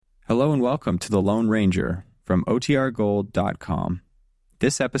Hello and welcome to The Lone Ranger from OTRGold.com.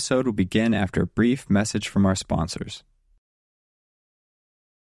 This episode will begin after a brief message from our sponsors.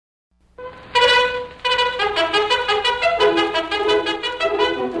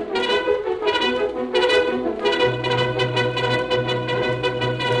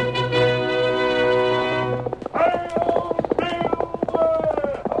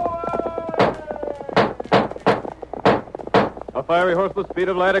 A fiery horseless speed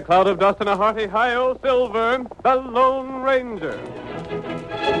of light, a cloud of dust, and a hearty hi-yo silver, the Lone Ranger.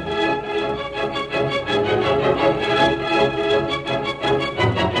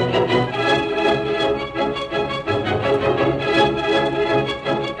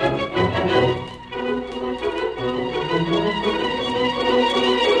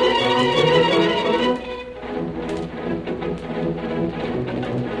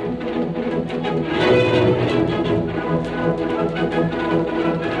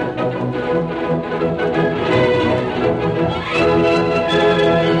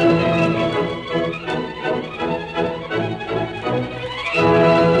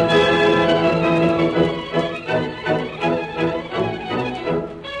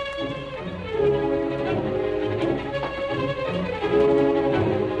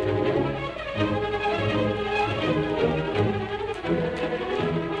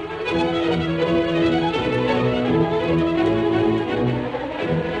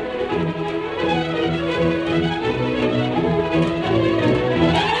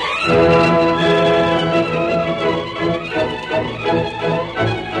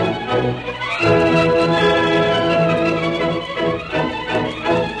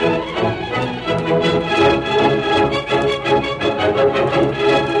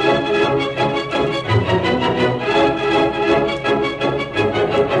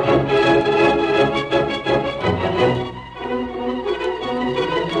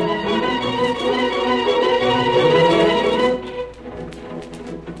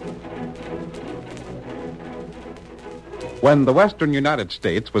 When the western United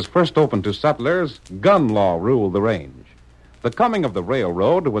States was first opened to settlers, gun law ruled the range. The coming of the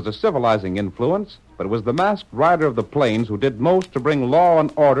railroad was a civilizing influence, but it was the masked rider of the plains who did most to bring law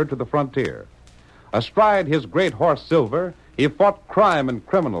and order to the frontier. Astride his great horse Silver, he fought crime and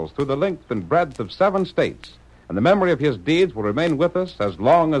criminals through the length and breadth of 7 states, and the memory of his deeds will remain with us as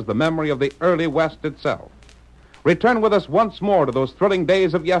long as the memory of the early West itself. Return with us once more to those thrilling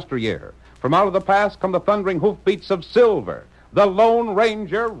days of yesteryear. From out of the past come the thundering hoofbeats of Silver. The Lone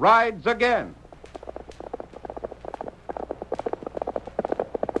Ranger rides again.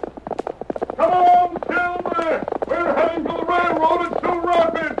 Come on, Silver! We're heading to the railroad at Sioux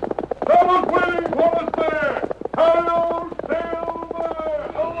Rapids. Someone's waiting for us there. Hello, Silver!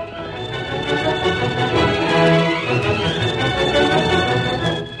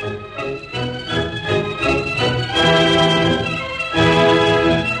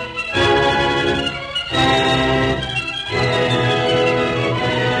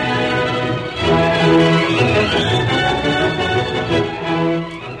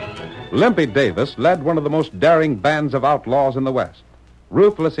 Limpy Davis led one of the most daring bands of outlaws in the West.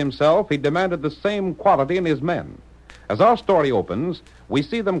 Ruthless himself, he demanded the same quality in his men. As our story opens, we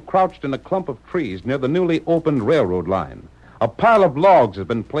see them crouched in a clump of trees near the newly opened railroad line. A pile of logs has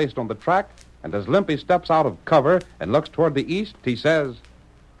been placed on the track, and as Limpy steps out of cover and looks toward the east, he says,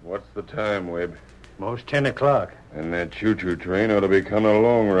 What's the time, Webb? Most 10 o'clock. And that choo-choo train ought to be coming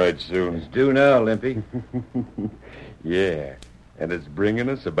along right soon. It's due now, Limpy. Yeah, and it's bringing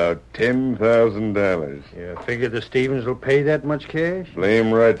us about $10,000. You figure the Stevens will pay that much cash?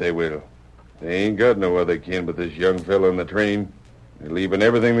 Blame right they will. They ain't got no other kin but this young fella in the train. They're leaving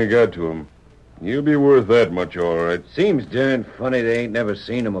everything they got to him. He'll be worth that much, all right. Seems darn funny they ain't never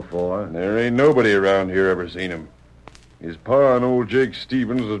seen him before. There ain't nobody around here ever seen him. His pa and old Jake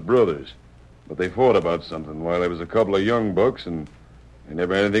Stevens was brothers. But they fought about something while they was a couple of young bucks, and they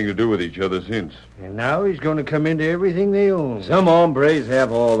never had anything to do with each other since. And now he's going to come into everything they own. Some hombres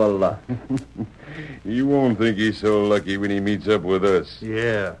have all the luck. He won't think he's so lucky when he meets up with us.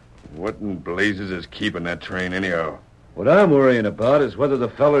 Yeah. What in blazes is keeping that train anyhow? What I'm worrying about is whether the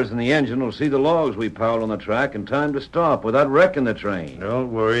fellers in the engine will see the logs we piled on the track in time to stop without wrecking the train.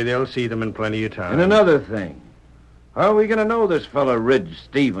 Don't worry, they'll see them in plenty of time. And another thing. How are we going to know this fella Ridge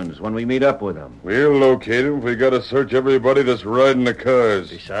Stevens when we meet up with him? We'll locate him if we got to search everybody that's riding the cars.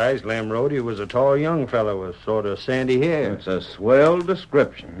 Besides, Lamrody was a tall young fellow with sort of sandy hair. It's a swell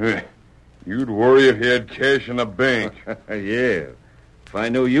description. You'd worry if he had cash in the bank. Yeah. If I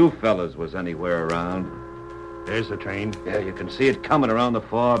knew you fellas was anywhere around. There's the train. Yeah, you can see it coming around the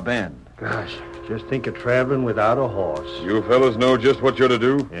far bend. Gosh, just think of traveling without a horse. You fellas know just what you're to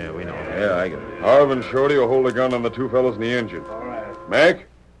do? Yeah, we know. Yeah, I got it. Harv and Shorty will hold the gun on the two fellows in the engine. All right. Mac,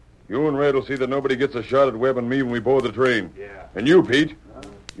 you and Red will see that nobody gets a shot at Webb and me when we board the train. Yeah. And you, Pete,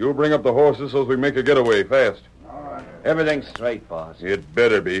 you'll bring up the horses so as we make a getaway fast. All right. Everything's straight, boss. It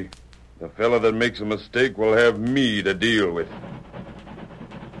better be. The fella that makes a mistake will have me to deal with.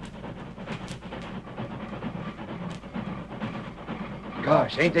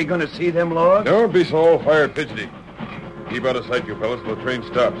 Gosh, ain't they going to see them logs? Don't be so all-fired fidgety. Keep out of sight, you fellas, till the train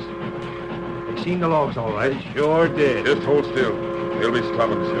stops. They seen the logs, all right. Sure did. Just hold still. They'll be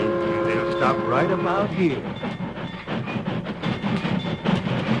stopping soon. They'll stop right about here.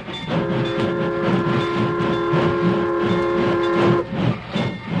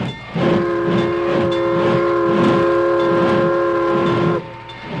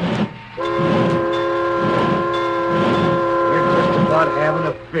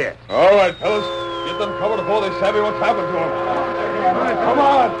 Fit. All right, fellas. Get them covered before they savvy what's happened to them. Come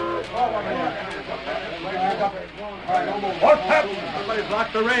on. What's happened? Somebody's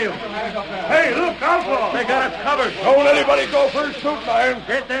locked the rail. Hey, look, outlaw! They got us covered. Don't anybody go for his shooting iron.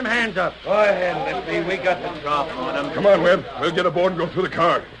 Get them hands up. Go ahead, Limpy. We got the drop on them. Come on, Webb. We'll get aboard and go through the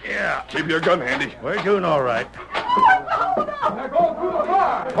car. Yeah. Keep your gun handy. We're doing all right.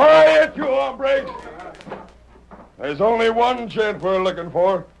 Quiet, you hombres. There's only one gent we're looking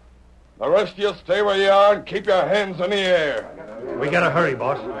for. The rest of you stay where you are and keep your hands in the air. We gotta hurry,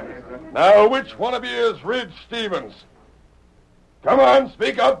 boss. Now, which one of you is Ridge Stevens? Come on,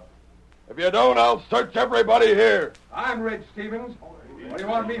 speak up. If you don't, I'll search everybody here. I'm Ridge Stevens. What do you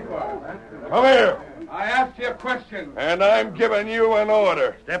want me for? Come here. I asked you a question. And I'm giving you an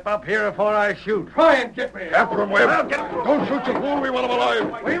order. Step up here before I shoot. Try and get me. After him, Webb. Well, get him. Don't shoot, you fool. We want him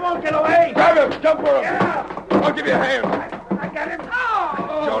alive. We won't get away. Grab him. Jump for him. Yeah. I'll give you a hand. I got him.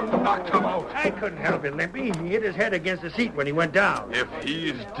 Oh. You'll knock him out. I couldn't help it, Limpy. He hit his head against the seat when he went down. If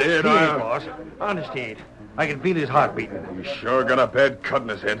he's dead, He ain't, I'll... boss. Honest, he ain't. I can feel his heart beating. He's sure got a bad cut in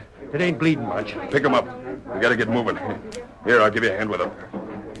his head. It ain't bleeding much. Pick him up. We gotta get moving. Here, I'll give you a hand with him.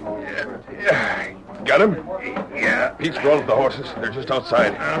 Yeah. Got him? Yeah. Pete's brought up the horses. They're just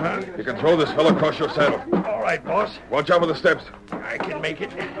outside. Uh-huh. You can throw this fellow across your saddle. All right, boss. Watch out for the steps. I can make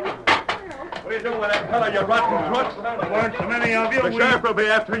it. What are you doing with that fella, you rotten crooks? There weren't so many of you. The sheriff will be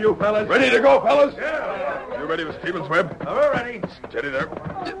after you, fellas. Ready to go, fellas? Yeah. You ready for Stevens, Webb? We're ready. Steady there.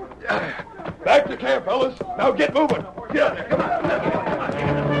 Back to camp, fellas. Now get moving. Get out there. Come on.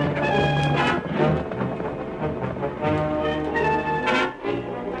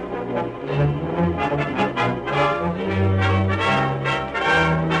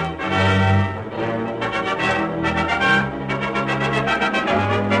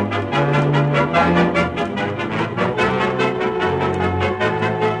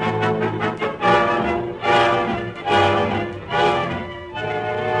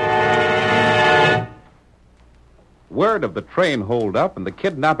 Word of the train holdup and the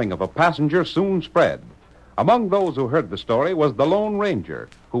kidnapping of a passenger soon spread. Among those who heard the story was the Lone Ranger,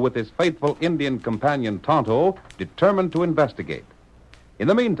 who with his faithful Indian companion Tonto determined to investigate. In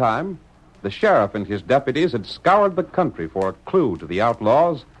the meantime, the sheriff and his deputies had scoured the country for a clue to the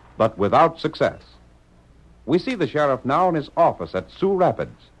outlaws, but without success. We see the sheriff now in his office at Sioux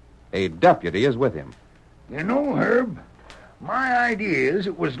Rapids. A deputy is with him. You know, Herb, my idea is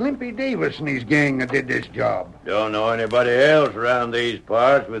it was Limpy Davis and his gang that did this job. Don't know anybody else around these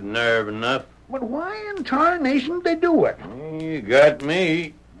parts with nerve enough. But why in tarnation did they do it? You got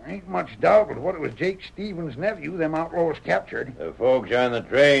me. Ain't much doubt but what it was Jake Stevens' nephew them outlaws captured. The folks on the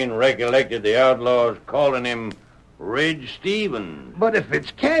train recollected the outlaws calling him Ridge Stevens. But if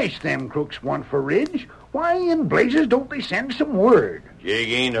it's cash them crooks want for Ridge, why in blazes don't they send some word? Jake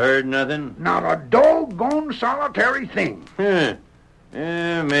ain't heard nothing? Not a doggone solitary thing. Huh.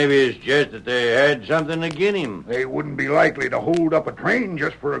 Yeah, maybe it's just that they had something agin him. They wouldn't be likely to hold up a train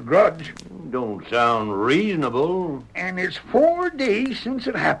just for a grudge. Don't sound reasonable. And it's 4 days since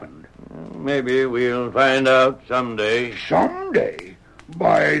it happened. Maybe we'll find out someday. Someday?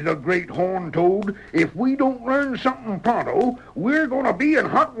 By the great horn toad, if we don't learn something pronto, we're going to be in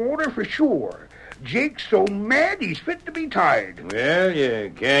hot water for sure. Jake's so mad he's fit to be tied. Well,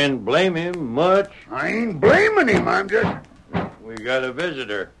 you can't blame him much. I ain't blaming him, I'm just... We got a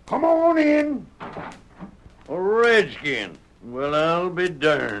visitor. Come on in. A redskin. Well, I'll be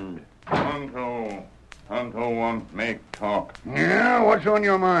darned. Tonto want make talk. Yeah, what's on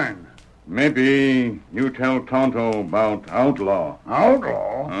your mind? Maybe you tell Tonto about outlaw.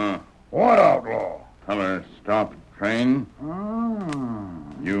 Outlaw? What outlaw? Feller stop train. Ah.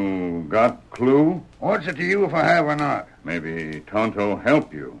 You got clue? What's it to you if I have or not? Maybe Tonto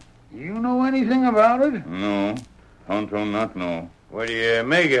help you. You know anything about it? No. Tonto not know. What do you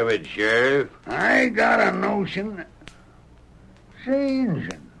make of it, Sheriff? I got a notion. Say,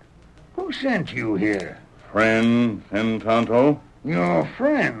 Injun, who sent you here? Friend, send Tonto? Your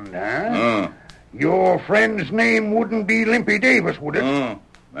friend, huh? Your friend's name wouldn't be Limpy Davis, would it?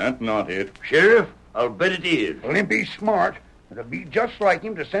 That's not it. Sheriff, I'll bet it is. Limpy's smart. It'll be just like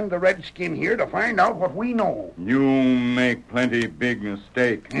him to send the redskin here to find out what we know. You make plenty big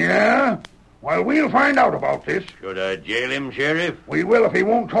mistake. Yeah? Well, we'll find out about this. Should I jail him, Sheriff? We will if he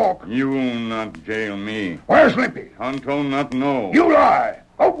won't talk. You not jail me. Where's Limpy? Tonto not know. You lie.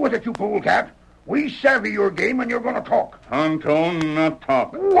 Out with it, you polecat. We savvy your game and you're going to talk. Tonto not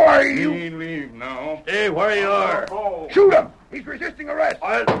talk. Why, you... He leave now. Stay where you are. Shoot him. He's resisting arrest.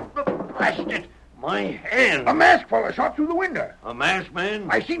 I'll blast it. My hand. A masked fella shot through the window. A masked man?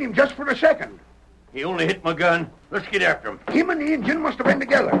 I seen him just for a second. He only hit my gun. Let's get after him. Him and the Injun must have been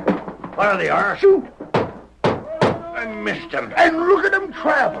together. There they are. Shoot. I missed him. And look at him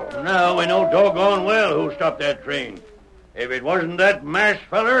travel. Now we know doggone well who stopped that train. If it wasn't that masked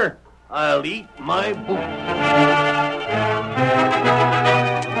feller, I'll eat my boot.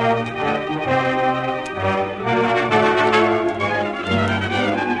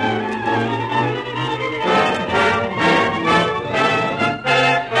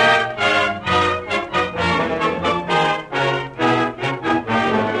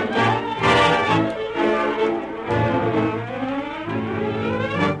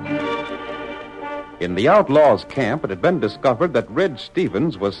 In the outlaws' camp, it had been discovered that Red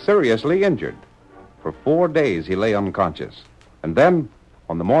Stevens was seriously injured. For 4 days he lay unconscious. And then,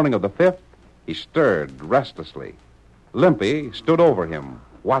 on the morning of the 5th, he stirred restlessly. Limpy stood over him,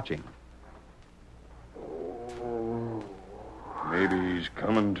 watching. Maybe he's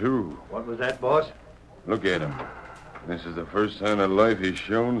coming to. What was that, boss? Look at him. This is the first sign of life he's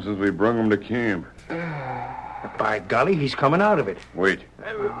shown since we brung him to camp. By golly, he's coming out of it. Wait.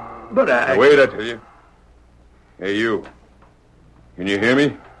 But I... Wait, I tell you. Hey, you. Can you hear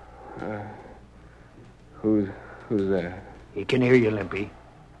me? Who's there? He can hear you, Limpy.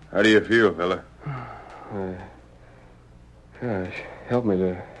 How do you feel, fella? Gosh, help me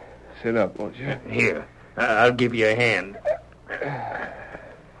to sit up, won't you? Here, I'll give you a hand.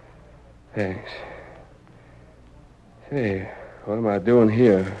 Thanks. Say, what am I doing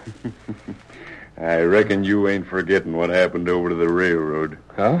here? I reckon you ain't forgetting what happened over to the railroad.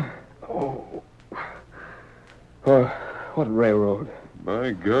 Huh? Oh. What railroad?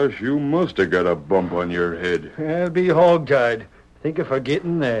 By gosh, you must have got a bump on your head. I'll be hog-tied. Think of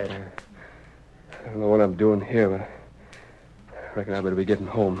forgetting that. I don't know what I'm doing here, but I reckon I better be getting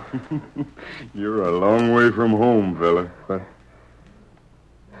home. You're a long way from home, fella. But,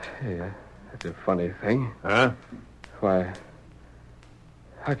 hey, that's a funny thing. Huh? Why,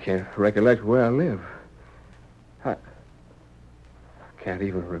 I can't recollect where I live. I can't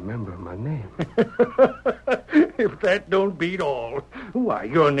even remember my name. If that don't beat all. Why,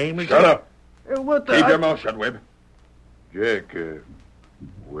 your name is... Shut up. What the... Keep your mouth shut, Webb. Jack,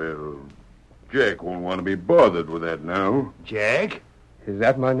 Jack won't want to be bothered with that now. Jack? Is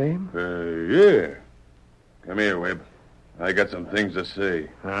that my name? Yeah. Come here, Webb. I got some things to say.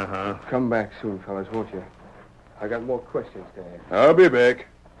 Uh-huh. Come back soon, fellas, won't you? I got more questions to ask. I'll be back.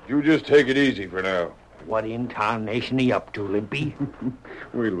 You just take it easy for now. What in tarnation are you up to, Limpy?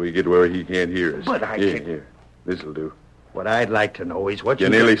 Wait till we get where he can't hear us. But I can't... Here. This'll do. What I'd like to know is what You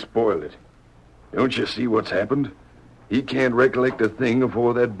nearly spoiled it. Don't you see what's happened? He can't recollect a thing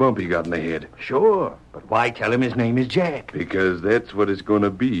before that bump he got in the head. Sure, but why tell him his name is Jack? Because that's what it's going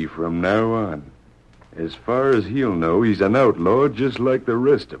to be from now on. As far as he'll know, he's an outlaw just like the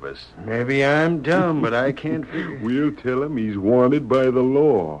rest of us. Maybe I'm dumb, but I can't figure... We'll tell him he's wanted by the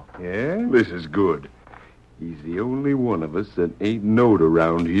law. Yeah? This is good. He's the only one of us that ain't knowed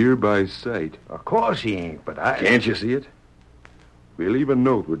around here by sight. Of course he ain't, but I... Can't you see it? We'll leave a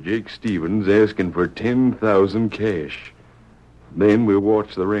note with Jake Stevens asking for 10,000 cash. Then we'll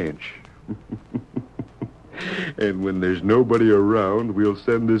watch the ranch. And when there's nobody around, we'll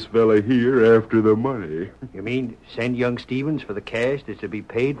send this fella here after the money. You mean send young Stevens for the cash that's to be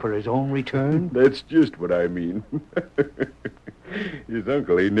paid for his own return? That's just what I mean. His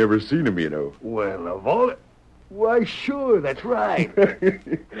uncle ain't never seen him, you know. Well, of all... Why, sure, that's right.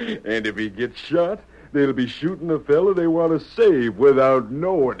 And if he gets shot, they'll be shooting a fella they want to save without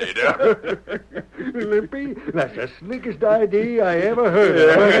knowing it. Limpy, that's the slickest idea I ever heard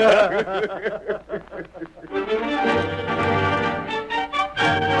of.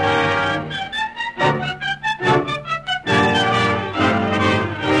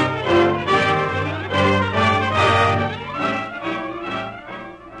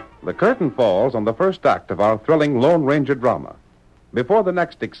 The curtain falls on the first act of our thrilling Lone Ranger drama. Before the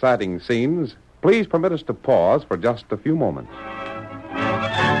next exciting scenes, please permit us to pause for just a few moments.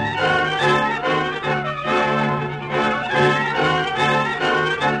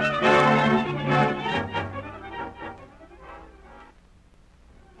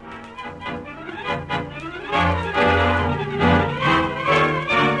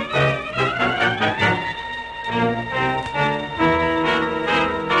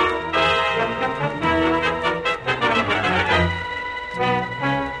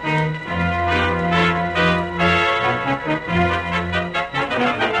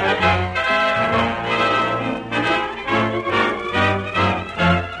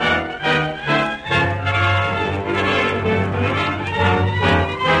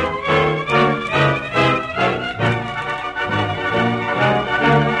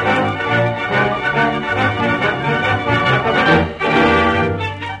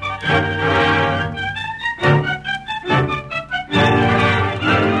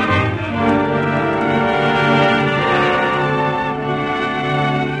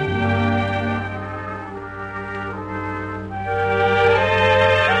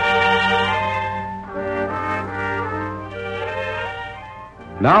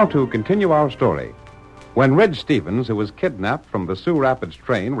 Now to continue our story. When Ridge Stevens, who was kidnapped from the Sioux Rapids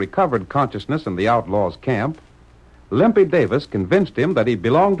train, recovered consciousness in the outlaws' camp, Limpy Davis convinced him that he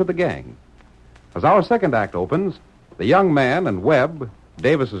belonged to the gang. As our second act opens, the young man and Webb,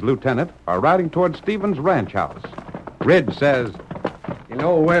 Davis's lieutenant, are riding toward Stevens' ranch house. Ridge says, You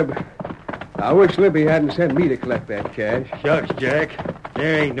know, Webb, I wish Limpy hadn't sent me to collect that cash. Shucks, Jack.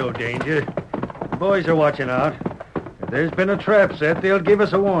 There ain't no danger. The boys are watching out. If there's been a trap set, they'll give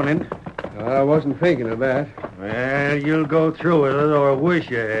us a warning. I wasn't thinking of that. Well, you'll go through with it or wish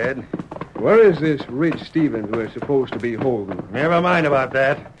you had. Where is this Ridge Stevens we're supposed to be holding? Never mind about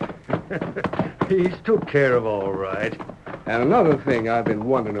that. He's took care of all right. And another thing I've been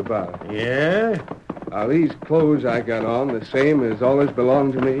wondering about. Yeah? Are these clothes I got on the same as always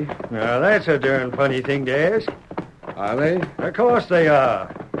belonged to me? Now, that's a darn funny thing to ask. Are they? Of course they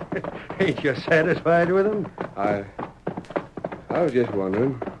are. Ain't you satisfied with them? I was just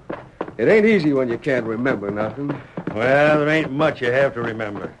wondering. It ain't easy when you can't remember nothing. Well, there ain't much you have to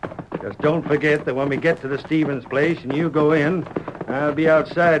remember. Just don't forget that when we get to the Stevens place and you go in, I'll be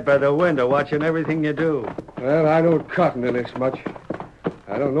outside by the window watching everything you do. Well, I don't cotton to this much.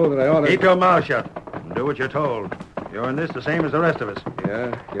 I don't know that I ought to... Keep your mouth shut and do what you're told. You're in this the same as the rest of us.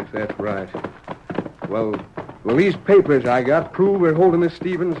 Yeah, guess that's right. Well, will these papers I got prove we're holding this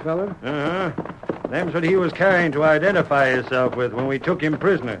Stevens fella? Uh-huh. Them's what he was carrying to identify himself with when we took him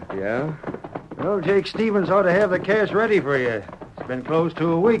prisoner. Yeah? Well, Jake Stevens ought to have the cash ready for you. It's been close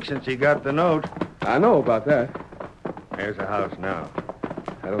to a week since he got the note. I know about that. There's the house now.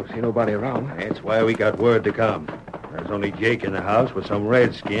 I don't see nobody around. That's why we got word to come. There's only Jake in the house with some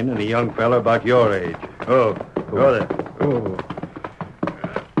redskin and a young fella about your age. Oh, go there. Oh.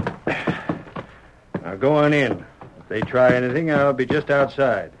 Now go on in. If they try anything, I'll be just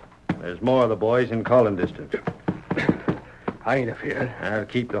outside. There's more of the boys in calling distance. I ain't afeard. I'll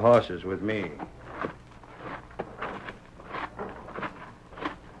keep the horses with me.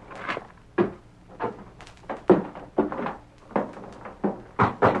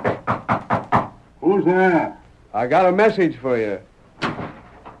 Who's there? I got a message for you.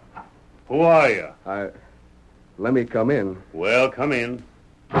 Who are you? Let me come in. Well, come in.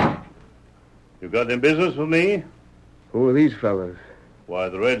 You got any business with me? Who are these fellas? Why,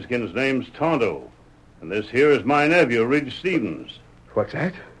 the redskin's name's Tonto. And this here is my nephew, Ridge Stevens. What's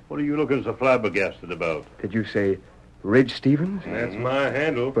that? What are you looking so flabbergasted about? Did you say Ridge Stevens? That's my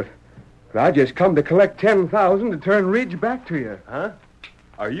handle. But I just come to collect $10,000 to turn Ridge back to you. Huh?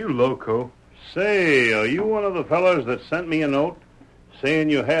 Are you loco? Say, are you one of the fellas that sent me a note saying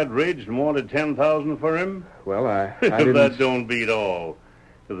you had Ridge and wanted $10,000 for him? Well, I didn't... That don't beat all.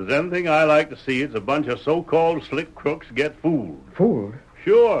 If there's anything I like to see, it's a bunch of so-called slick crooks get fooled. Fooled?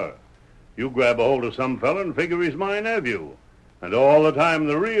 Sure. You grab a hold of some fella and figure he's my nephew. And all the time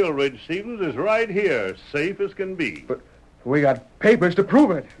the real Ridge Stevens is right here, safe as can be. But we got papers to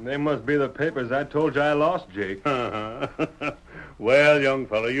prove it. They must be the papers I told you I lost, Jake. Well, young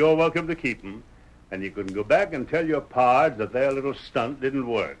fella, you're welcome to keep 'em. And you can go back and tell your pards that their little stunt didn't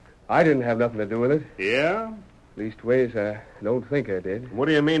work. I didn't have nothing to do with it. Yeah? Leastways, I don't think I did. What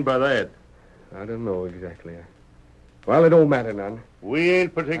do you mean by that? I don't know exactly. Well, it don't matter none. We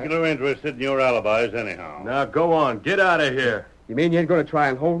ain't particular interested in your alibis anyhow. Now, go on. Get out of here. You mean you ain't going to try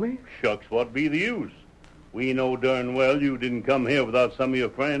and hold me? Shucks, what be the use? We know darn well you didn't come here without some of your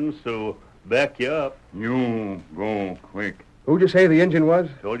friends to back you up. You go quick. Who'd you say the Injun was?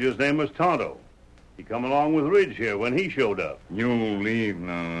 Told you his name was Tonto. He come along with Ridge here when he showed up. You'll leave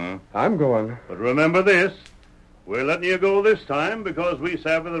now, huh? I'm going. But remember this. We're letting you go this time because we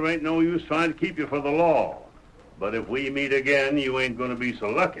savvy there ain't no use trying to keep you for the law. But if we meet again, you ain't going to be so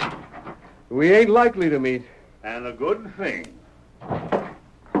lucky. We ain't likely to meet. And a good thing.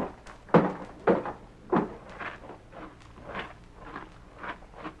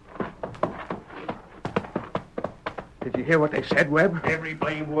 Did you hear what they said, Webb? Every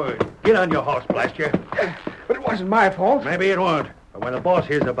blame word. Get on your horse, blast you. But it wasn't my fault. Maybe it won't. But when the boss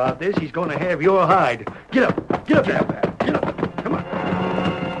hears about this, he's going to have your hide. Get up. Get up there. Get up. Come on.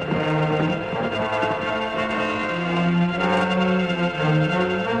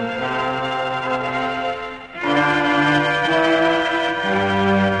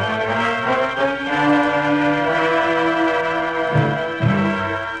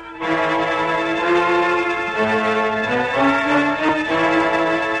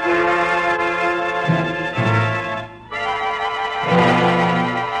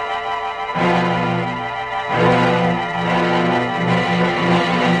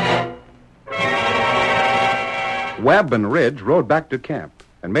 Webb and Ridge rode back to camp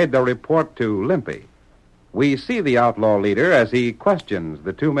and made their report to Limpy. We see the outlaw leader as he questions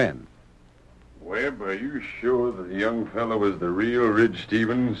the two men. Webb, are you sure that the young fellow was the real Ridge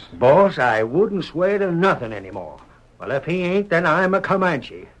Stevens? Boss, I wouldn't swear to nothing anymore. Well, if he ain't, then I'm a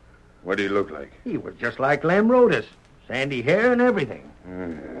Comanche. What did he look like? He was just like Lem Rodas. Sandy hair and everything.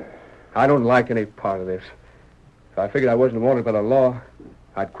 I don't like any part of this. If I figured I wasn't wanted by the law,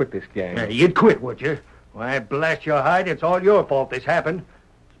 I'd quit this gang. You'd quit, would you? Why, blast your hide, it's all your fault this happened.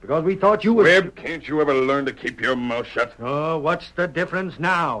 It's because we thought you were... Webb, can't you ever learn to keep your mouth shut? Oh, what's the difference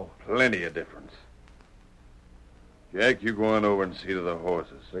now? Plenty of difference. Jack, you go on over and see to the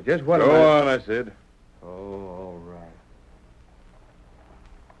horses. But just what... Go on, I said. Oh, all right.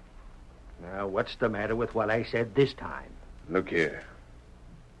 Now, what's the matter with what I said this time? Look here.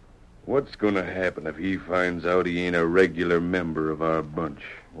 What's going to happen if he finds out he ain't a regular member of our bunch?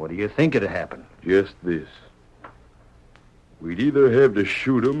 What do you think it'd happen? Just this. We'd either have to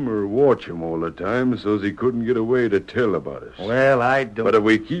shoot him or watch him all the time so's he couldn't get away to tell about us. Well, I don't... But if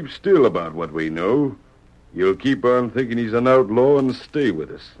we keep still about what we know, he'll keep on thinking he's an outlaw and stay with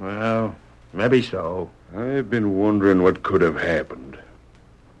us. Well, maybe so. I've been wondering what could have happened.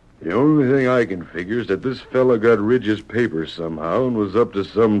 The only thing I can figure is that this fella got Ridge's papers somehow and was up to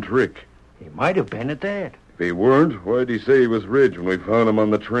some trick. He might have been at that. If he weren't, why'd he say he was Ridge when we found him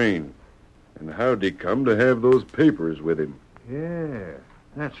on the train? And how'd he come to have those papers with him? Yeah,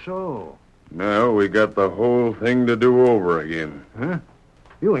 that's so. Now we got the whole thing to do over again. Huh?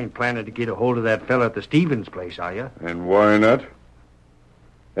 You ain't planning to get a hold of that fella at the Stevens place, are you? And why not?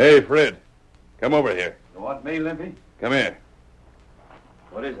 Hey, Fred, come over here. You want me, Limpy? Come here.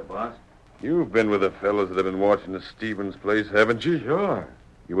 What is it, boss? You've been with the fellas that have been watching the Stevens place, haven't you? Sure.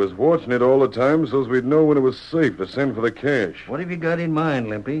 You was watching it all the time so's we'd know when it was safe to send for the cash. What have you got in mind,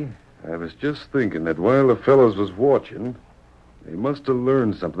 Limpy? I was just thinking that while the fellas was watching, they must have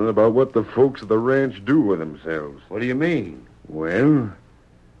learned something about what the folks at the ranch do with themselves. What do you mean? Well,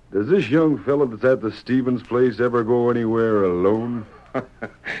 does this young fella that's at the Stevens place ever go anywhere alone?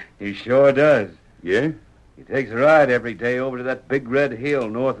 He sure does. Yeah? He takes a ride every day over to that big red hill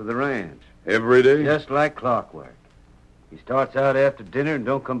north of the ranch. Every day? Just like clockwork. He starts out after dinner and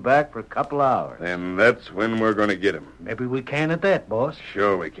don't come back for a couple hours. And that's when we're going to get him. Maybe we can at that, boss.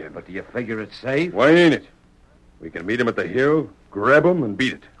 Sure we can. But do you figure it's safe? Why ain't it? We can meet him at the hill, grab him, and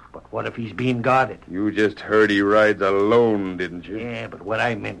beat it. But what if he's being guarded? You just heard he rides alone, didn't you? Yeah, but what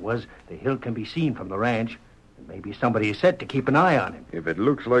I meant was the hill can be seen from the ranch. And maybe somebody is set to keep an eye on him. If it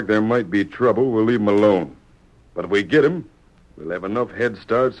looks like there might be trouble, we'll leave him alone. But if we get him, we'll have enough head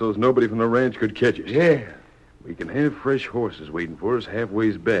start so's nobody from the ranch could catch us. Yeah. We can have fresh horses waiting for us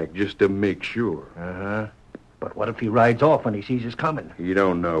halfway back just to make sure. Uh-huh. But what if he rides off when he sees us coming? He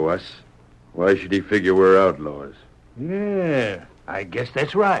don't know us. Why should he figure we're outlaws? Yeah, I guess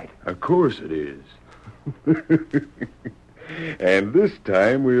that's right. Of course it is. And this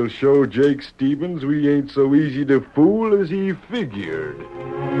time we'll show Jake Stevens we ain't so easy to fool as he figured.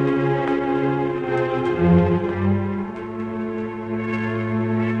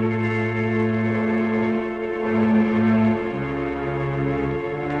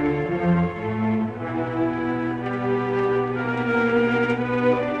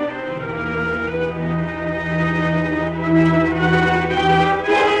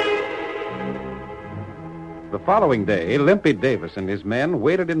 The following day, Limpy Davis and his men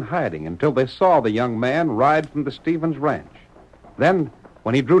waited in hiding until they saw the young man ride from the Stevens ranch. Then,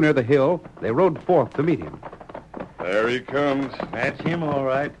 when he drew near the hill, they rode forth to meet him. There he comes. That's him, all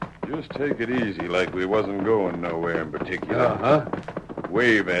right. Just take it easy, like we wasn't going nowhere in particular. Uh-huh.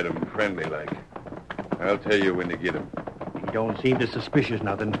 Wave at him friendly like. I'll tell you when to get him. He don't seem to suspicious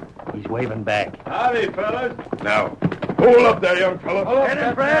nothing. He's waving back. Howdy, fellas. Now, hold up there, young fella. Get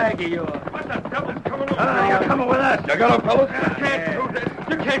him, Fred. What the devil's coming over? You're coming with us. You got him, fellas?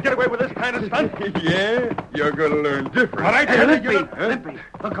 You can't get away with this kind of stunt. Yeah? You're going to learn different. All right, Limpy.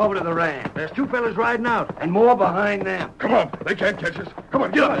 Look over to the ram. There's two fellas riding out, and more behind them. Come on. They can't catch us. Come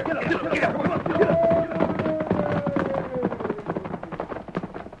on, get up. Get up. Come on, get up.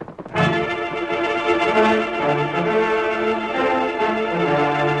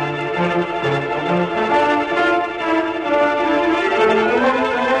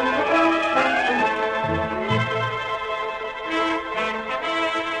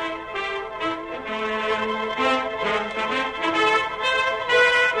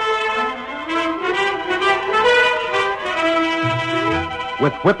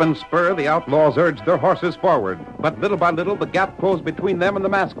 With whip and spur, the outlaws urged their horses forward. But little by little, the gap closed between them and the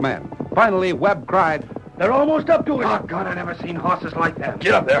masked man. Finally, Webb cried, They're almost up to us. Oh, God, I never seen horses like them.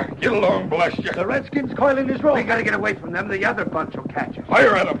 Get up there. Get along, blast you. The Redskins coiling his rope. We gotta get away from them. The other bunch will catch us.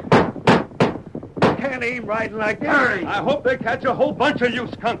 Fire at them. You can't aim riding like this. Hurry. I hope they catch a whole bunch of you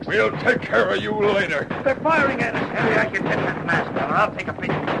skunks. We'll take care of you later. They're firing at us. Maybe I can hit that masked fella. I'll take a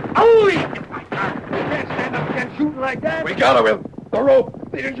picture. Oh, you can't stand up against shooting like that. We got him. The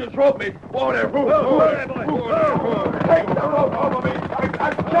rope. The Indians rope me. Whoa there. Move. Take the rope off of me.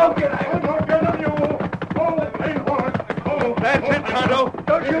 I'm choking. I'm choking on you. That's it, Tonto.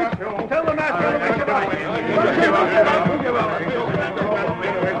 Don't shoot. Tell the master to make it right. Give up.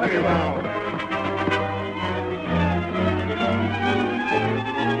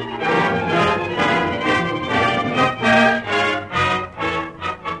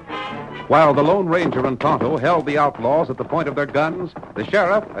 While the Lone Ranger and Tonto held the outlaws at the point of their guns, the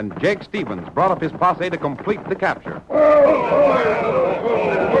sheriff and Jake Stevens brought up his posse to complete the capture.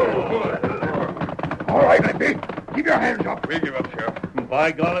 All right, Limpy. Keep your hands up. We give up, Sheriff.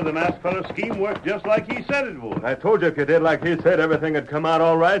 By golly, the masked fellow's scheme worked just like he said it would. I told you if you did like he said, everything would come out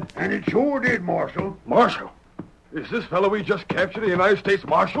all right. And it sure did, Marshal. Marshal? Is this fellow we just captured the United States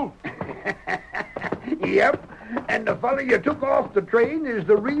Marshal? Yep. And the fella you took off the train is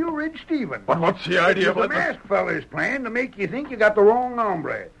the real Red Stevens. But what's the idea of The letting us... masked fella's plan to make you think you got the wrong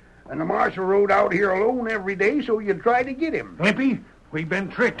hombre. And the marshal rode out here alone every day so you'd try to get him. Limpy, we've been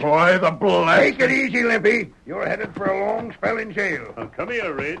tricked. Why, the blast... Take it easy, Limpy. You're headed for a long spell in jail. Come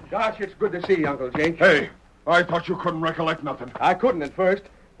here, Ridge. Gosh, it's good to see you, Uncle Jake. Hey, I thought you couldn't recollect nothing. I couldn't at first.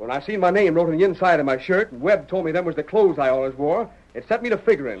 When I seen my name wrote on the inside of my shirt, and Webb told me them was the clothes I always wore, it set me to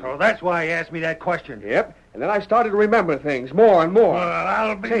figuring. So that's why he asked me that question. Yep, and then I started to remember things more and more. Well,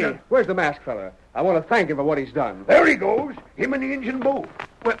 I'll be... Hey, where's the masked fella? I want to thank him for what he's done. There he goes. Him and the Injun both.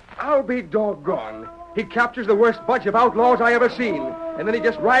 Well, I'll be doggone. He captures the worst bunch of outlaws I ever seen, and then he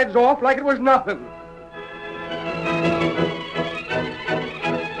just rides off like it was nothing.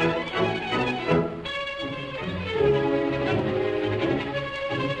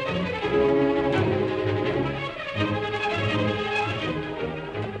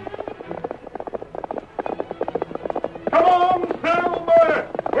 Come on, Silver!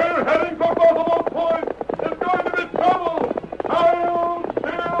 We're heading for Buffalo Point. There's going to be trouble. Hail,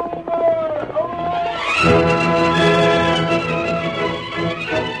 Silver!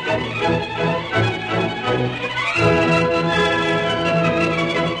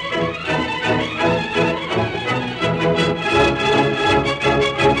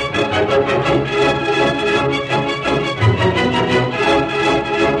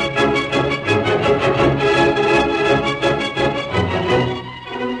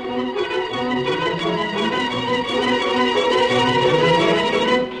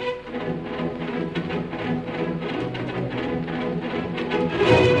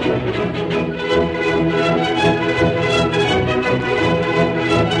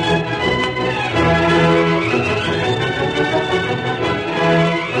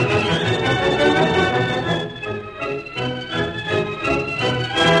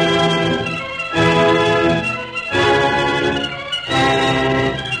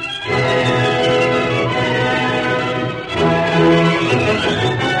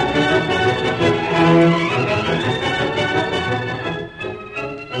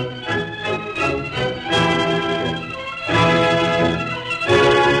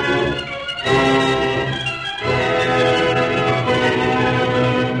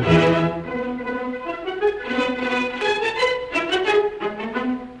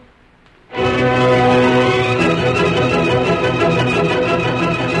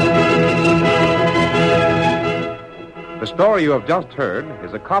 story you have just heard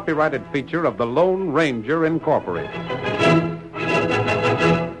is a copyrighted feature of the Lone Ranger Incorporated.